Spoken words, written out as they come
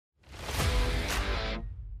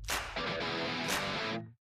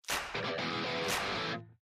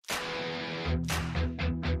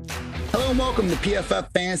and welcome to PFF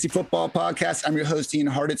Fantasy Football Podcast. I'm your host, Ian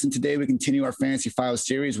Hartitz, and today we continue our Fantasy Files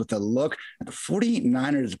series with a look at the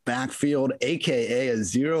 49ers backfield, a.k.a. a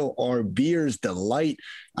zero RBers delight.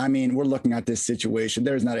 I mean, we're looking at this situation.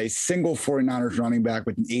 There's not a single 49ers running back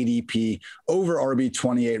with an ADP over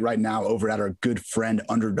RB28 right now over at our good friend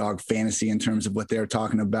Underdog Fantasy in terms of what they're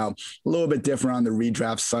talking about. A little bit different on the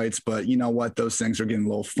redraft sites, but you know what? Those things are getting a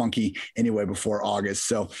little funky anyway before August.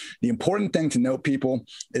 So the important thing to note, people,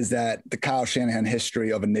 is that the Kyle Shanahan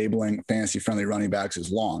history of enabling fantasy-friendly running backs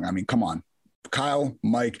is long. I mean, come on. Kyle,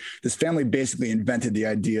 Mike, this family basically invented the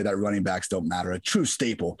idea that running backs don't matter, a true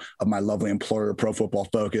staple of my lovely employer, Pro Football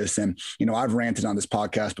Focus. And, you know, I've ranted on this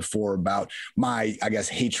podcast before about my,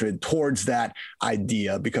 hatred towards that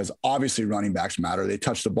idea because obviously running backs matter. They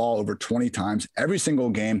touch the ball over 20 times every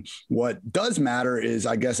single game. What does matter is,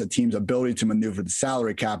 a team's ability to maneuver the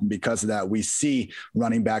salary cap. And because of that, we see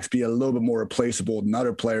running backs be a little bit more replaceable than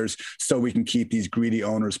other players so we can keep these greedy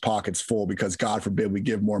owners' pockets full because God forbid we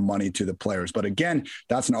give more money to the players. But again,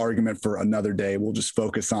 that's an argument for another day. We'll just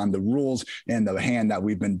focus on the rules and the hand that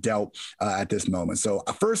we've been dealt at this moment. So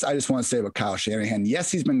first, I just want to say about Kyle Shanahan,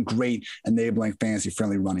 yes, he's been great enabling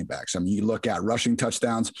fantasy-friendly running backs. I mean, you look at rushing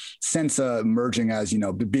touchdowns since emerging as,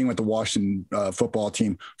 being with the Washington football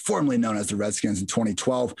team, formerly known as the Redskins in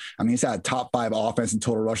 2012. I mean, he's had top 5 offense and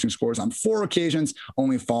total rushing scores on 4 occasions,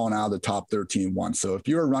 only fallen out of the top 13 once. So if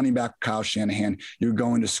you're a running back, Kyle Shanahan, you're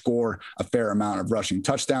going to score a fair amount of rushing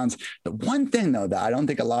touchdowns. The one thing, though, that I don't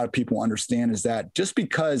think a lot of people understand is that just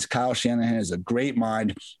because Kyle Shanahan is a great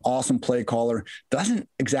mind, awesome play caller, doesn't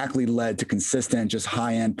exactly lead to consistent, just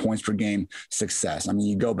high-end points per game success. I mean,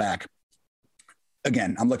 you go back.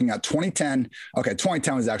 Again, I'm looking at 2010. Okay,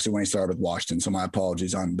 2010 was actually when he started with Washington, so my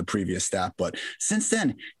apologies on the previous stat. But since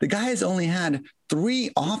then, the guy has only had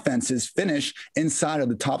 3 offenses finish inside of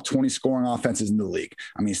the top 20 scoring offenses in the league.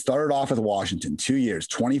 I mean, he started off with Washington 2 years,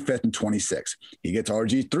 25th and 26th. He gets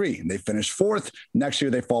RG3 and they finish 4th. Next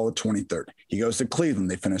year, they fall to 23rd. He goes to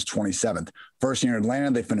Cleveland. They finish 27th. First year in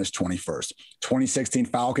Atlanta, they finished 21st. 2016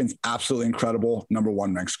 Falcons, absolutely incredible. Number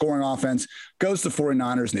 1 ranked scoring offense. Goes to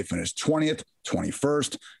 49ers and they finish 20th,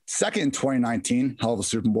 21st. Second in 2019, hell of a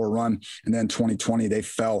Super Bowl run. And then 2020, they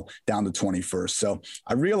fell down to 21st. So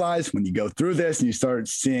I realized when you go through this and you start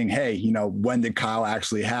seeing, hey, when did Kyle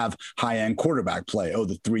actually have high-end quarterback play? Oh,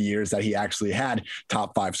 the 3 years that he actually had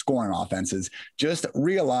top 5 scoring offenses. Just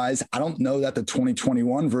realize I don't know that the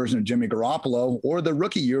 2021 version of Jimmy Garoppolo or the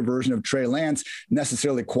rookie year version of Trey Lance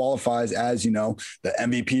necessarily qualifies as, the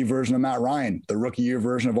MVP version of Matt Ryan, the rookie year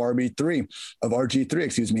version of RG3,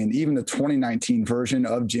 and even the 2019 version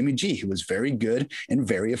of Jimmy G, who was very good and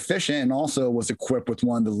very efficient and also was equipped with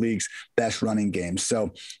one of the league's best running games.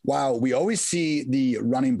 So while we always see the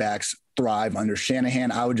running backs thrive under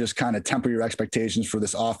Shanahan, I would just kind of temper your expectations for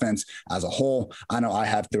this offense as a whole. I know I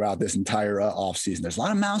have throughout this entire offseason. There's a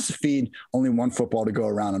lot of mouths to feed, only one football to go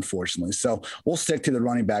around, unfortunately. So we'll stick to the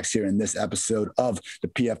running backs here in this episode of the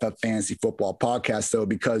PFF Fantasy Football Podcast, though,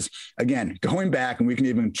 because, again, going back, and we can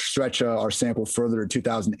even stretch our sample further to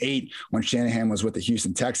 2008 when Shanahan was with the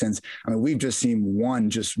Houston Texans. I mean, we've just seen one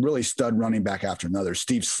just really stud running back after another.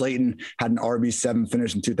 Steve Slayton had an RB7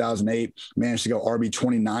 finish in 2008, managed to go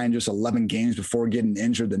RB29 just 11 games before getting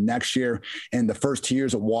injured the next year. In the first 2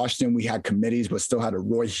 years at Washington, we had committees, but still had a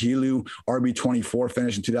Roy Helu RB24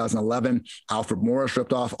 finish in 2011. Alfred Morris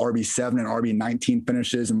ripped off RB7 and RB19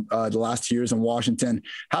 finishes in the last 2 years in Washington.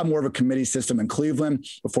 Had more of a committee system in Cleveland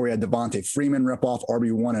before we had Devontae Freeman rip off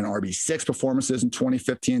RB1 and RB6 performances in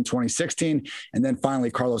 2015 and 2016. And then finally,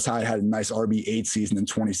 Carlos Hyde had a nice RB8 season in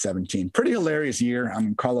 2017. Pretty hilarious year. I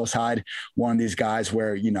mean, Carlos Hyde, one of these guys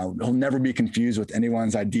where, he'll never be confused with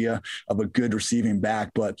anyone's idea of a good receiving back,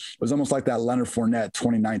 but it was almost like that Leonard Fournette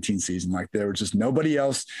 2019 season. Like there was just nobody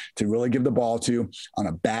else to really give the ball to on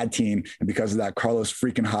a bad team. And because of that, Carlos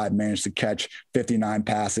freaking Hyde managed to catch 59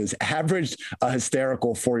 passes, averaged a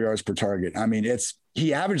hysterical 4 yards per target. I mean,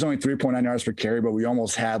 he averaged only 3.9 yards per carry, but we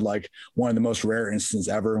almost had like one of the most rare instances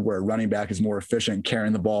ever where a running back is more efficient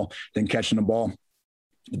carrying the ball than catching the ball.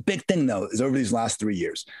 The big thing, though, is over these last 3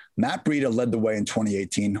 years, Matt Breida led the way in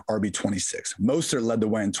 2018, RB26. Mostert led the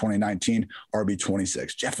way in 2019,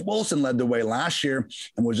 RB26. Jeff Wilson led the way last year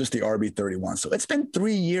and was just the RB31. So it's been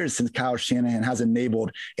 3 years since Kyle Shanahan has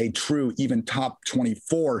enabled a true, even top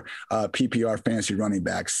 24 PPR fantasy running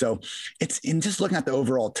back. So it's in just looking at the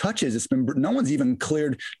overall touches, it's been no one's even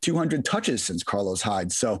cleared 200 touches since Carlos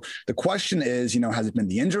Hyde. So the question is, has it been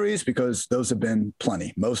the injuries? Because those have been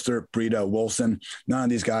plenty. Mostert, Breida, Wilson, none of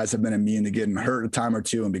these guys have been immune to getting hurt a time or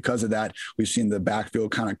two. And because of that, we've seen the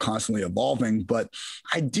backfield kind of constantly evolving. But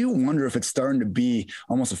I do wonder if it's starting to be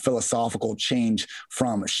almost a philosophical change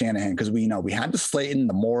from Shanahan, because we had the Slayton,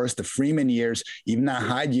 the Morris, the Freeman years, even that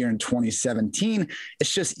Hyde year in 2017.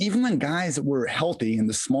 It's just even when guys were healthy and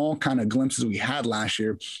the small kind of glimpses we had last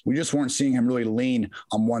year, we just weren't seeing him really lean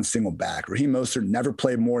on one single back. Raheem Mostert never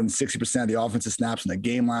played more than 60% of the offensive snaps in the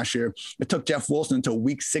game last year. It took Jeff Wilson until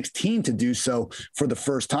week 16 to do so for the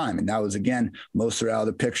first time. And that was, again, Mostert out of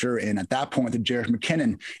the picture. And at that point, the Jerick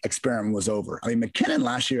McKinnon experiment was over. I mean, McKinnon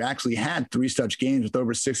last year actually had 3 such games with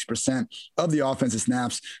over 60% of the offensive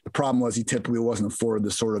snaps. The problem was he typically wasn't afforded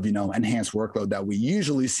the sort of, enhanced workload that we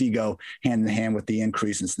usually see go hand in hand with the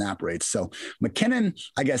increase in snap rates. So McKinnon,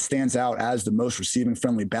 I guess, stands out as the most receiving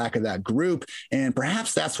friendly back of that group. And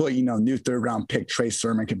perhaps that's what, new 3rd round pick Trey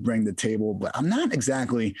Sermon could bring to the table, but I'm not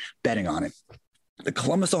exactly betting on it. The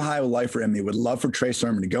Columbus, Ohio lifer in me would love for Trey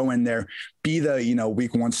Sermon to go in there, be the,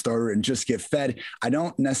 week 1 starter and just get fed. I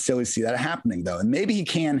don't necessarily see that happening, though. And maybe he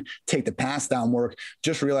can take the pass down work.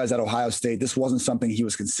 Just realize at Ohio State, this wasn't something he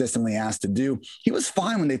was consistently asked to do. He was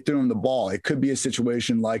fine when they threw him the ball. It could be a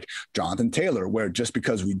situation like Jonathan Taylor, where just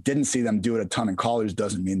because we didn't see them do it a ton in college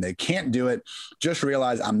doesn't mean they can't do it. Just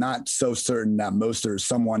realize I'm not so certain that Mostert is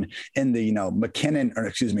someone in the,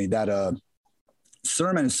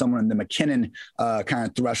 Sermon is someone in the McKinnon kind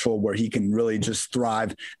of threshold where he can really just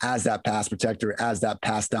thrive as that pass protector, as that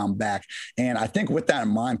pass down back. And I think with that in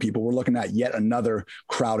mind, people, we're looking at yet another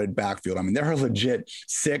crowded backfield. I mean, there are legit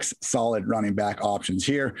 6 solid running back options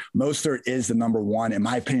here. Mostert is the number 1, in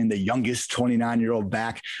my opinion, the youngest 29-year-old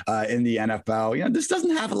back in the NFL. This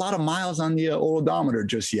doesn't have a lot of miles on the old odometer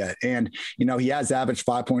just yet. And, he has averaged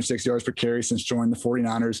 5.6 yards per carry since joining the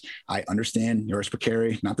 49ers. I understand yards per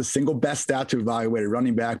carry, not the single best stat to evaluate a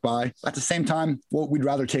running back by. At the same time, we'd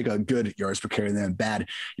rather take a good yards per carry than a bad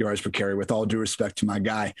yards per carry, with all due respect to my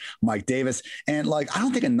guy, Mike Davis. And I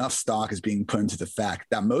don't think enough stock is being put into the fact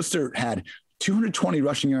that Mostert had 220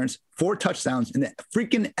 rushing yards, 4 touchdowns in the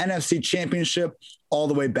freaking NFC Championship all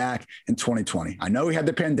the way back in 2020. I know we had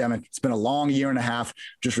the pandemic. It's been a long year and a half.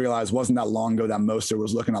 Just realized wasn't that long ago that Mostert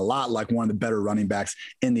was looking a lot like one of the better running backs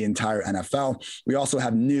in the entire NFL. We also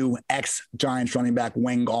have new ex-Giants running back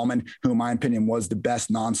Wayne Gallman, who in my opinion was the best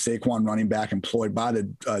non-Saquon running back employed by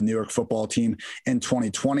the New York football team in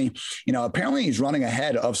 2020. Apparently he's running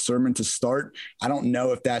ahead of Sermon to start. I don't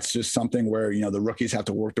know if that's just something where, the rookies have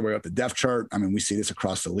to work their way up the depth chart. I mean, we see this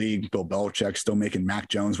across the league. Bill Belichick still making Mac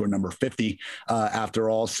Jones wear number 50 after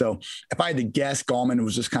all. So if I had to guess, Gallman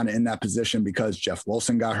was just kind of in that position because Jeff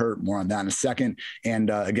Wilson got hurt. More on that in a second. And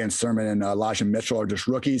again, Sermon and Elijah Mitchell are just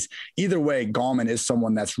rookies. Either way, Gallman is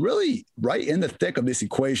someone that's really right in the thick of this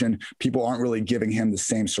equation. People aren't really giving him the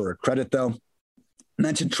same sort of credit, though.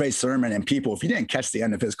 Mentioned Trey Sermon, and people, if you didn't catch the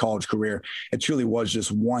end of his college career, it truly was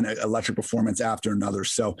just one electric performance after another.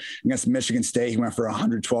 So against Michigan State, he went for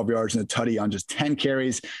 112 yards and a tutty on just 10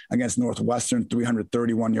 carries. Against Northwestern,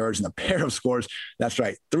 331 yards and a pair of scores. That's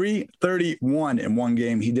right, 331 in one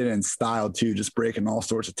game. He did it in style too, just breaking all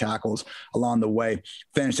sorts of tackles along the way.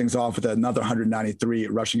 Finished things off with another 193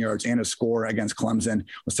 rushing yards and a score against Clemson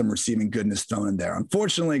with some receiving goodness thrown in there.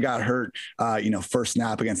 Unfortunately, got hurt, first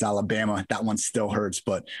snap against Alabama. That one still hurts.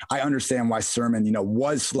 But I understand why Sermon,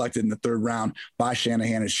 was selected in the 3rd round by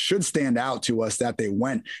Shanahan. It should stand out to us that they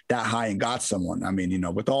went that high and got someone. I mean,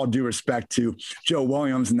 with all due respect to Joe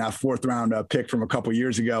Williams and that 4th round pick from a couple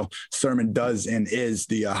years ago, Sermon does and is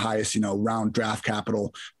the highest, round draft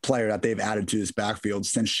capital player that they've added to this backfield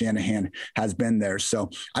since Shanahan has been there. So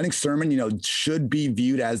I think Sermon, should be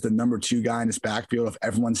viewed as the number 2 guy in this backfield if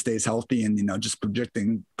everyone stays healthy and, just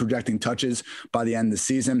projecting touches by the end of the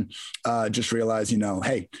season. Just realize,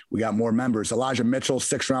 hey, we got more members. Elijah Mitchell,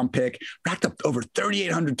 6th round pick, racked up over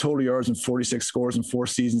 3,800 total yards and 46 scores in 4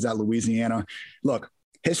 seasons at Louisiana. Look,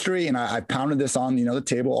 history, and I pounded this on, the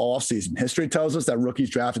table all season. History tells us that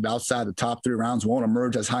rookies drafted outside the top 3 rounds won't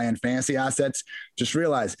emerge as high-end fantasy assets. Just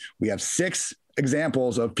realize we have 6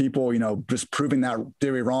 examples of people, just proving that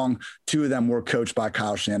theory wrong. 2 of them were coached by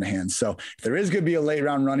Kyle Shanahan. So if there is going to be a late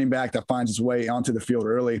round running back that finds his way onto the field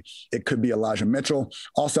early, it could be Elijah Mitchell.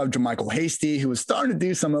 Also have JaMycal Hasty, who was starting to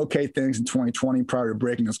do some okay things in 2020 prior to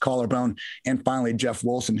breaking his collarbone. And finally, Jeff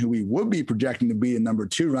Wilson, who we would be projecting to be the number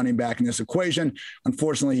 2 running back in this equation.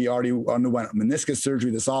 Unfortunately, he already underwent meniscus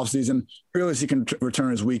surgery this offseason. Earliest he can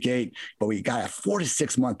return is week 8, but we got a 4 to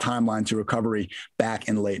 6 month timeline to recovery back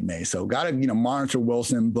in late May. So got to, monitor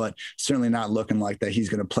Wilson, but certainly not looking like that he's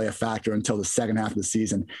going to play a factor until the second half of the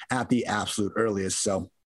season at the absolute earliest.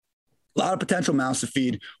 So A lot of potential mouths to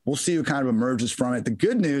feed. We'll see who kind of emerges from it. The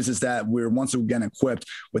good news is that we're once again equipped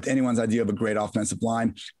with anyone's idea of a great offensive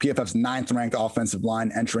line. PFF's 9th ranked offensive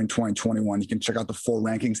line entering 2021. You can check out the full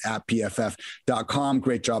rankings at pff.com.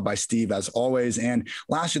 Great job by Steve, as always. And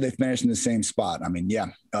last year, they finished in the same spot. I mean, yeah,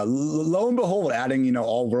 lo and behold, adding,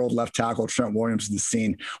 all-world left tackle Trent Williams to the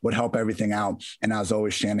scene would help everything out. And as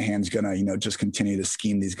always, Shanahan's going to, just continue to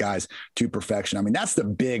scheme these guys to perfection. I mean, that's the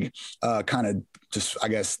big kind of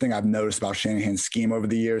thing I've noticed about Shanahan's scheme over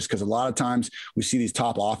the years, because a lot of times we see these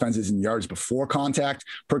top offenses in yards before contact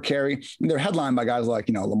per carry. And they're headlined by guys like,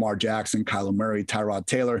 Lamar Jackson, Kyler Murray, Tyrod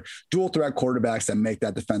Taylor, dual threat quarterbacks that make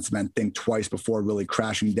that defensive end think twice before really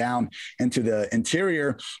crashing down into the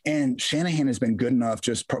interior. And Shanahan has been good enough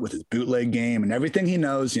just with his bootleg game and everything he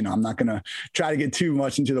knows. I'm not going to try to get too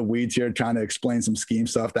much into the weeds here, trying to explain some scheme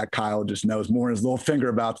stuff that Kyle just knows more in his little finger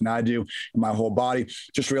about than I do in my whole body.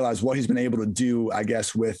 Just realize what he's been able to do, I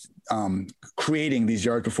guess, with creating these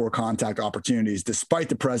yards before contact opportunities, despite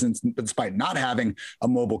the presence, despite not having a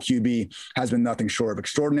mobile QB, has been nothing short of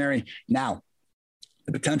extraordinary. Now,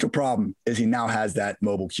 the potential problem is he now has that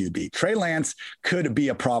mobile QB. Trey Lance could be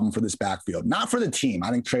a problem for this backfield, not for the team. I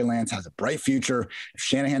think Trey Lance has a bright future. If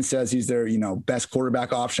Shanahan says he's their, best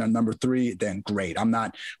quarterback option on number 3, then great. I'm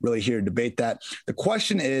not really here to debate that. The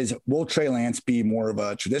question is, will Trey Lance be more of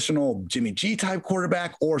a traditional Jimmy G type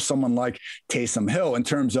quarterback or someone like Taysom Hill in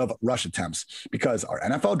terms of rush attempts? Because our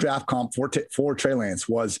NFL draft comp for Trey Lance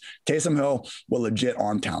was Taysom Hill with legit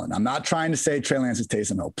arm talent. I'm not trying to say Trey Lance is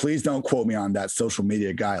Taysom Hill. Please don't quote me on that social media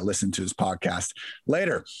guy. Listen to his podcast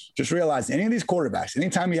later. Just realize any of these quarterbacks,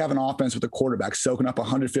 anytime you have an offense with a quarterback soaking up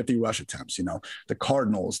 150 rush attempts, the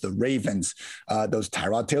Cardinals, the Ravens, those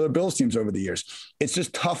Tyrod Taylor Bills teams over the years, it's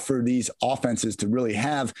just tough for these offenses to really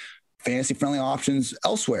have fantasy-friendly options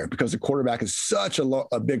elsewhere because the quarterback is such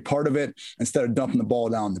a big part of it. Instead of dumping the ball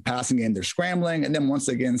down the passing game, they're scrambling. And then once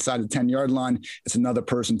they get inside the 10-yard line, it's another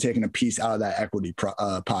person taking a piece out of that equity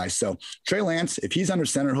pie. So Trey Lance, if he's under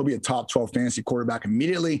center, he'll be a top 12 fantasy quarterback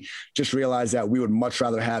immediately. Just realize that we would much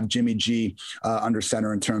rather have Jimmy G under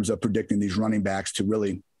center in terms of predicting these running backs to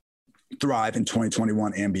really thrive in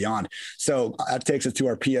 2021 and beyond. So that takes us to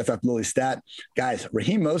our PFF Lily stat. Guys,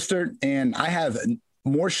 Raheem Mostert, and I have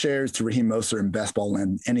more shares to Raheem Mostert in best ball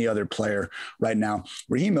than any other player right now.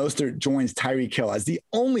 Raheem Mostert joins Tyreek Hill as the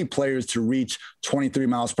only players to reach 23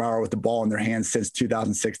 miles per hour with the ball in their hands since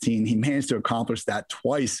 2016. He managed to accomplish that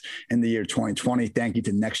twice in the year 2020. Thank you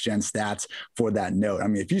to Next Gen Stats for that note. I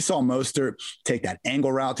mean, if you saw Mostert take that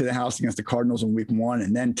angle route to the house against the Cardinals in week 1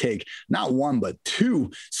 and then take not one, but 2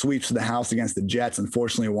 sweeps to the house against the Jets,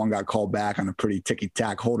 unfortunately, one got called back on a pretty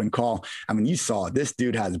ticky-tack holding call. I mean, you saw it. This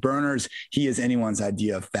dude has burners. He is anyone's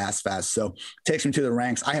idea of fast. So takes me to the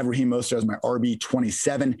ranks. I have Raheem Mostert as my RB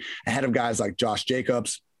 27 ahead of guys like Josh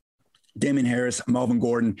Jacobs, Damian Harris, Melvin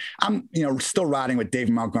Gordon. I'm, still riding with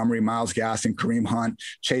David Montgomery, Myles Gaskin, Kareem Hunt,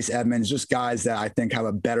 Chase Edmonds, just guys that I think have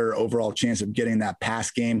a better overall chance of getting that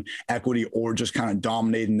pass game equity or just kind of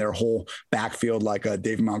dominating their whole backfield like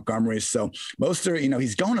David Montgomery. So Mostert,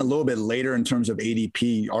 he's going a little bit later in terms of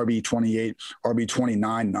ADP, RB 28, RB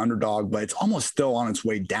 29, an underdog, but it's almost still on its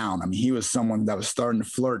way down. I mean, he was someone that was starting to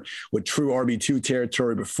flirt with true RB2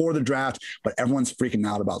 territory before the draft, but everyone's freaking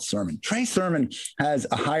out about Sermon. Trey Sermon has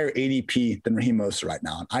a higher ADP than Raheem Mostert right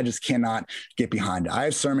now. I just cannot get behind it. I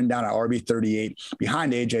have Sermon down at RB 38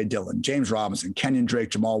 behind AJ Dillon, James Robinson, Kenyon Drake,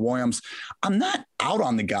 Jamal Williams. I'm not out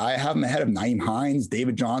on the guy. I have him ahead of Nyheim Hines,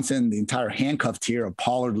 David Johnson, the entire handcuff tier of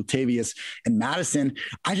Pollard, Latavius, and Madison.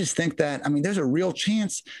 I just think that, there's a real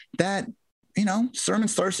chance that Sermon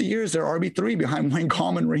starts the year as their RB3 behind Wayne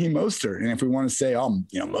Gallman, Raheem Mostert. And if we want to say,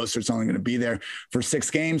 Mostert's only going to be there for 6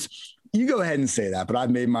 games, you go ahead and say that, but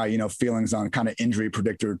I've made my, feelings on kind of injury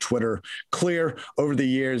predictor Twitter clear over the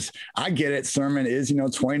years. I get it. Sermon is,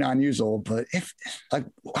 29 years old, but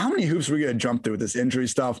how many hoops are we going to jump through with this injury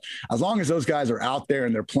stuff? As long as those guys are out there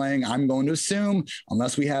and they're playing, I'm going to assume,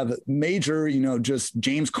 unless we have major, just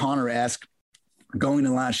James Conner-esque going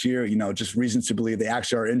in last year, just reasons to believe they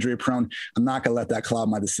actually are injury prone. I'm not going to let that cloud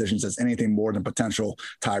my decisions as anything more than potential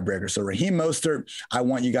tiebreaker. So Raheem Mostert, I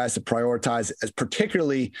want you guys to prioritize, as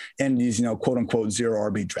particularly in these, quote unquote, 0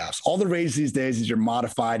 RB drafts. All the rage these days is your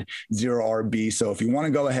modified 0 RB. So if you want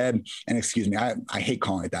to go ahead and, excuse me, I hate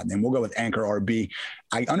calling it that name. We'll go with anchor RB.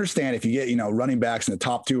 I understand if you get, running backs in the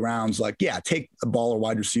top 2 rounds, take a baller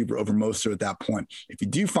wide receiver over Mostert at that point. If you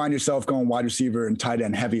do find yourself going wide receiver and tight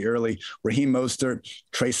end heavy early, Raheem Mostert,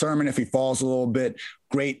 Trey Sermon, if he falls a little bit,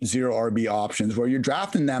 great zero RB options where you're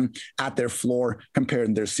drafting them at their floor compared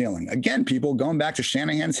to their ceiling. Again, people, going back to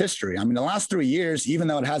Shanahan's history. I mean, the last 3 years, even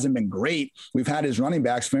though it hasn't been great, we've had his running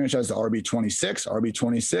backs finish as the RB26,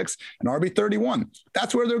 RB26, and RB31.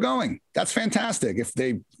 That's where they're going. That's fantastic. If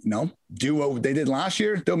they, do what they did last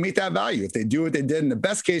year, they'll meet that value. If they do what they did in the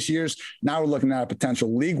best case years, now we're looking at a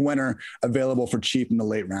potential league winner available for cheap in the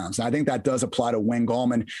late rounds. And I think that does apply to Wayne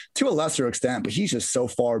Gallman to a lesser extent, but he's just so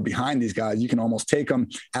far behind these guys. You can almost take him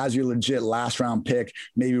as your legit last round pick,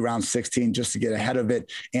 maybe round 16, just to get ahead of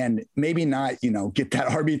it. And maybe not, get that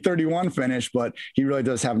RB31 finish, but he really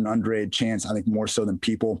does have an underrated chance, I think more so than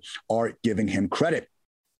people are giving him credit.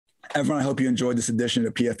 Everyone, I hope you enjoyed this edition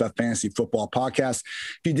of the PFF Fantasy Football Podcast.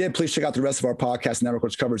 If you did, please check out the rest of our podcast network,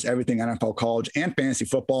 which covers everything NFL, college, and fantasy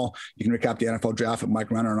football. You can recap the NFL draft with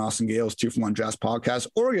Mike Renner and Austin Gale's 2-for-1 Drafts podcast,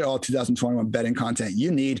 or get all 2021 betting content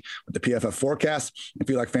you need with the PFF Forecast. If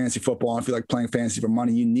you like fantasy football, and if you like playing fantasy for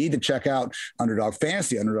money, you need to check out Underdog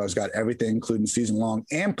Fantasy. Underdog's got everything, including season-long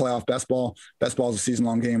and playoff best ball. Best ball is a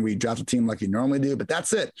season-long game where you draft a team like you normally do, but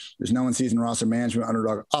that's it. There's no in-season roster management.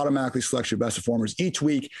 Underdog automatically selects your best performers each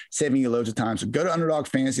week, saving you loads of time. So go to Underdog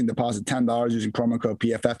Fantasy and deposit $10 using promo code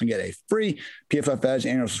PFF and get a free PFF Edge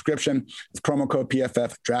annual subscription. It's promo code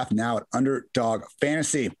PFF. Draft now at Underdog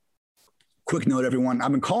Fantasy. Quick note, everyone.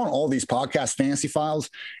 I've been calling all these podcast fantasy files,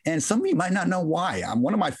 and some of you might not know why.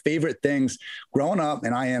 One of my favorite things growing up,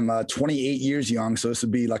 and I am 28 years young, so this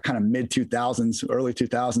would be like kind of mid-2000s, early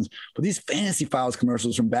 2000s, but these fantasy files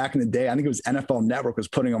commercials from back in the day, I think it was NFL Network was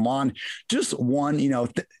putting them on. Just one,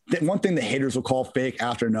 one thing the haters will call fake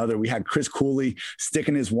after another. We had Chris Cooley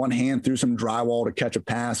sticking his one hand through some drywall to catch a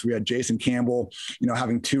pass. We had Jason Campbell,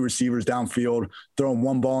 having two receivers downfield, throwing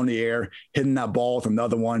one ball in the air, hitting that ball with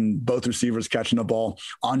another one, both receivers catching the ball.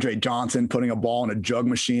 Andre Johnson putting a ball in a jug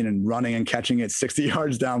machine and running and catching it 60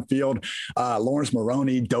 yards downfield. Lawrence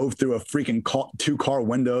Maroney dove through a freaking two-car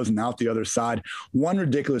windows and out the other side. One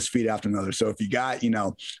ridiculous feat after another. So if you got,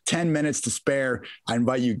 10 minutes to spare, I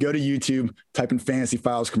invite you, go to YouTube, type in Fantasy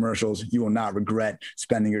Files commercials. You will not regret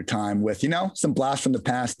spending your time with, some blast from the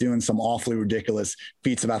past, doing some awfully ridiculous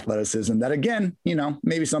feats of athleticism that, again,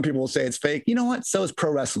 maybe some people will say it's fake. You know what? So is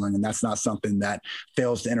pro wrestling, and that's not something that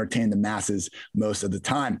fails to entertain the masses most of the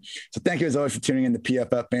time. So thank you as always for tuning in to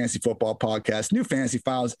PFF Fantasy Football Podcast. New fantasy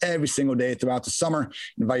files every single day throughout the summer. I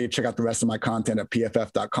invite you to check out the rest of my content at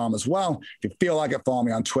pff.com as well. If you feel like it, follow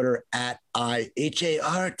me on Twitter at IHARTITZ.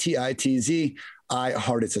 I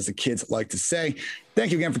heart it, as the kids like to say.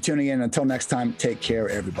 Thank you again for tuning in. Until next time, take care,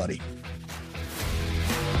 everybody.